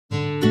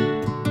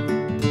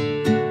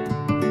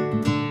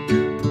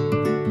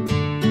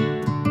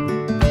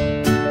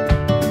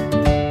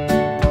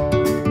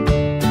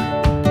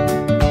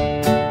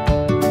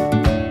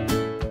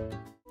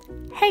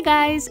Hey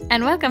guys,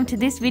 and welcome to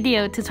this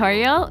video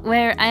tutorial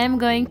where I am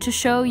going to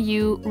show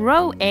you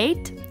row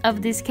 8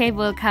 of this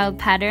cable cowl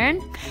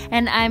pattern,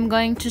 and I'm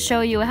going to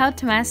show you how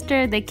to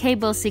master the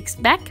cable 6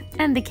 back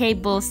and the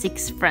cable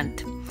 6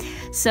 front.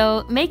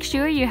 So make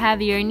sure you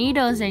have your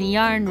needles and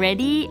yarn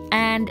ready,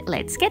 and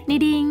let's get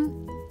knitting!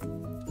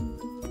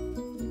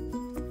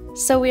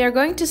 So we are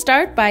going to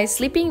start by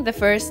slipping the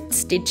first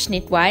stitch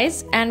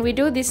knitwise, and we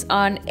do this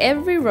on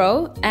every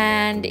row,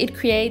 and it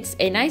creates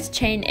a nice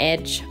chain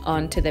edge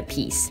onto the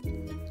piece.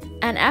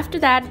 And after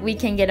that we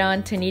can get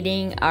on to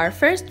knitting our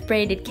first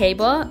braided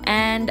cable,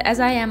 and as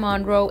I am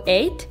on row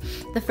 8,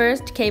 the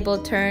first cable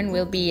turn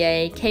will be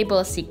a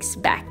cable 6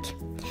 back.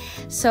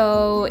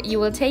 So you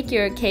will take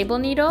your cable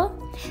needle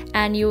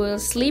and you will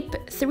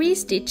slip 3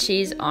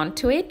 stitches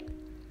onto it,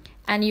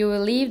 and you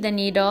will leave the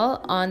needle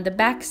on the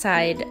back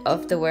side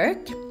of the work,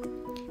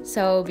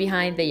 so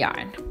behind the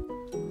yarn.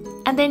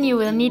 And then you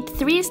will knit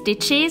 3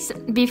 stitches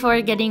before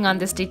getting on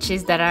the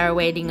stitches that are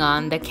waiting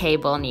on the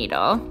cable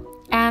needle.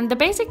 And the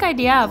basic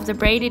idea of the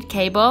braided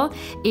cable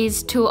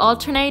is to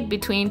alternate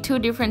between 2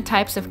 different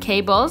types of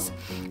cables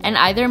and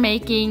either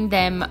making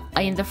them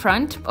in the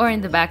front or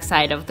in the back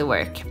side of the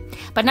work.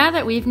 But now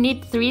that we've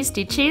knit 3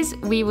 stitches,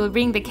 we will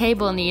bring the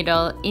cable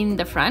needle in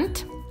the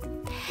front.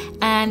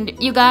 And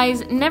you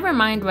guys, never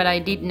mind what I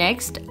did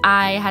next.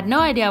 I had no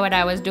idea what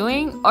I was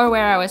doing or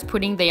where I was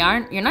putting the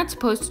yarn. You're not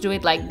supposed to do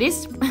it like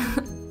this,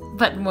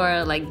 but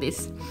more like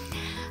this.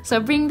 So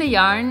bring the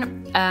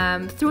yarn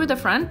through the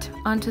front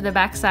onto the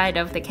back side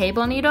of the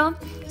cable needle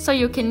so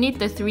you can knit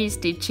the 3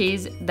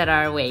 stitches that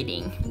are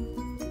waiting.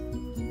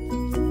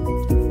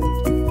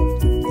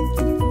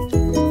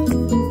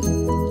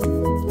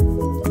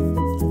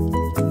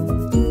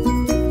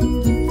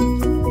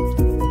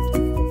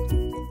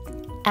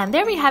 And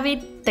there we have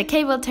it, the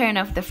cable turn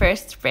of the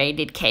first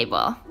braided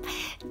cable.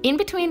 In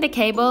between the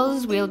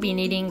cables we'll be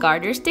knitting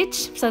garter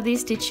stitch, so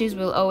these stitches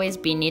will always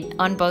be knit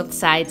on both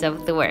sides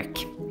of the work.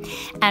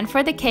 And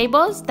for the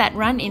cables that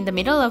run in the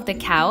middle of the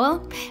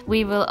cowl,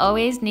 we will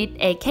always knit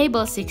a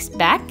cable 6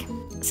 back.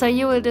 So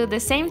you will do the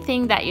same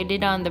thing that you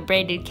did on the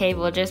braided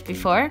cable just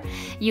before.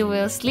 You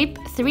will slip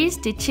 3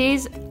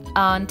 stitches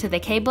onto the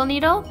cable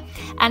needle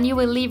and you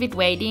will leave it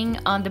waiting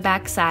on the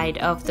back side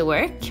of the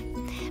work,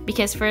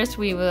 because first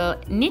we will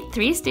knit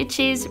 3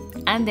 stitches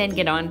and then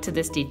get on to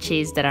the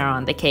stitches that are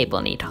on the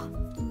cable needle.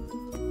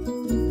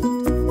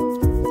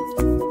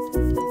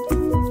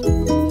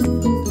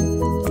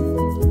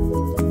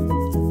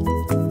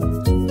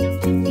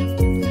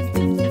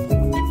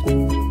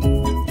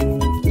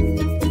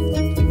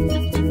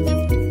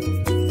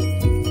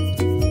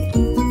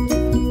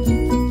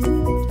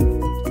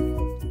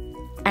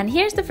 And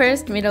here's the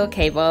first middle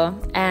cable,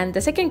 and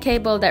the second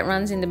cable that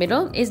runs in the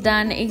middle is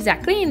done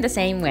exactly in the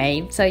same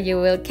way, so you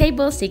will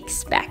cable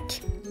 6 back.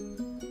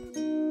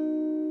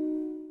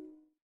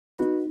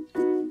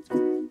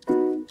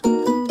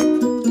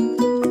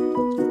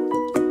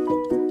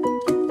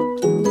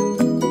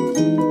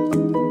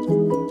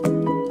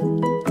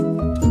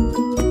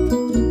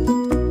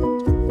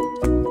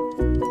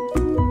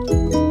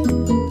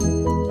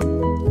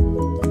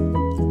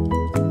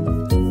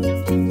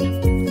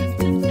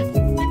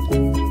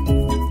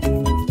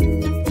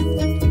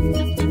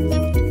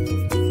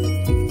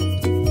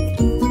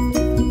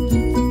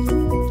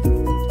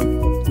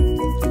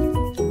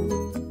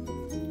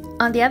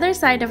 On the other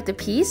side of the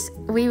piece,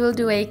 we will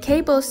do a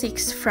cable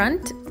 6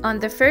 front on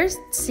the first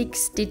 6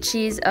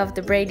 stitches of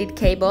the braided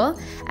cable.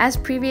 As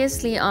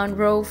previously on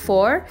row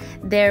 4,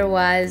 there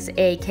was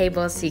a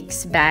cable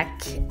 6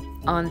 back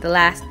on the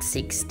last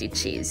 6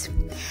 stitches.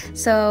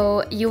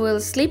 So you will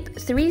slip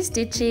 3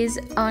 stitches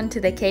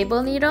onto the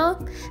cable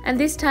needle, and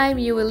this time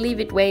you will leave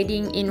it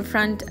waiting in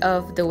front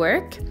of the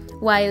work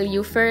while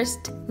you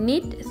first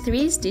knit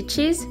 3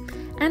 stitches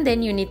and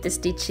then you knit the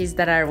stitches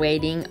that are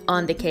waiting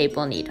on the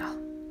cable needle.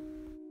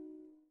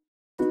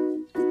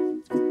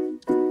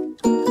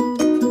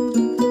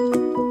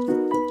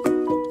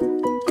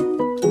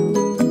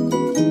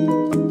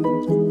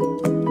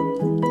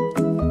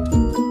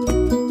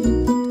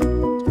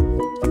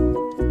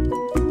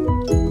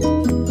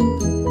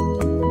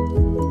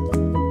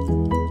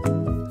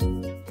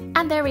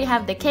 There we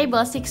have the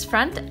cable 6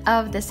 front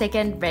of the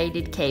second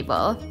braided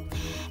cable.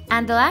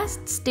 And the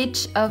last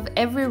stitch of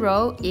every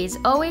row is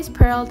always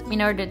purled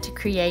in order to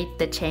create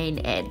the chain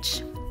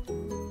edge.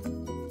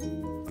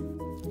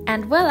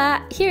 And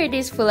voila, here it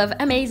is full of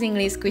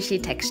amazingly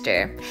squishy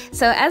texture.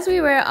 So as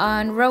we were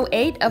on row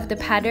 8 of the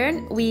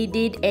pattern, we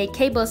did a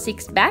cable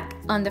 6 back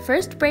on the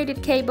first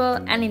braided cable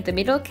and in the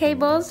middle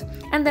cables,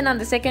 and then on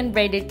the second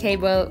braided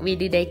cable we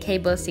did a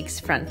cable 6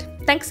 front.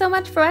 Thanks so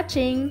much for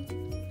watching!